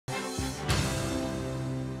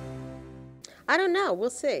I don't know. We'll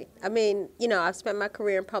see. I mean, I've spent my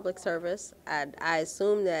career in public service. I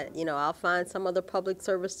assume that, I'll find some other public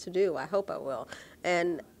service to do. I hope I will.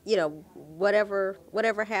 And, whatever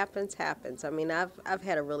happens, happens. I mean, I've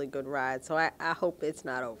had a really good ride, so I hope it's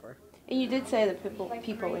not over. And you did say that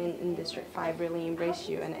people in District 5 really embraced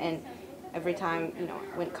you, and every time,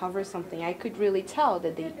 when it covers something, I could really tell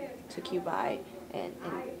that they took you by and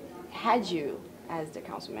had you as the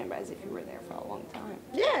council member as if you were there for a long time.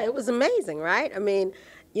 Yeah, it was amazing, right? I mean,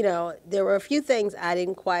 there were a few things I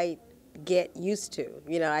didn't quite get used to.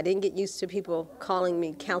 I didn't get used to people calling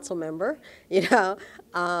me council member, and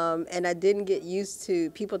I didn't get used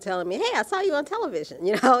to people telling me, hey, I saw you on television.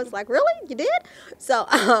 It's like, really? You did? So,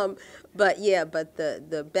 but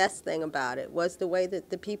the best thing about it was the way that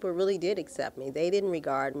the people really did accept me. They didn't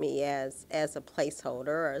regard me as a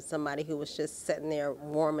placeholder or somebody who was just sitting there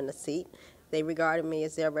warm in a seat. They regarded me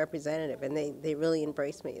as their representative, and they really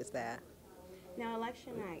embraced me as that. Now,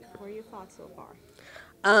 election night, what are your thoughts so far?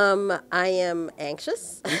 I am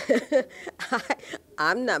anxious.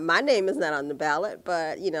 I'm not. My name is not on the ballot,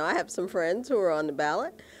 but I have some friends who are on the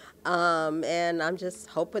ballot, and I'm just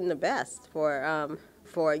hoping the best for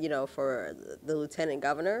the lieutenant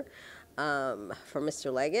governor, for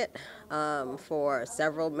Mr. Leggett, for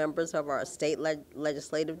several members of our state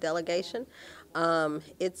legislative delegation.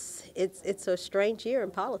 It's a strange year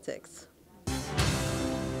in politics.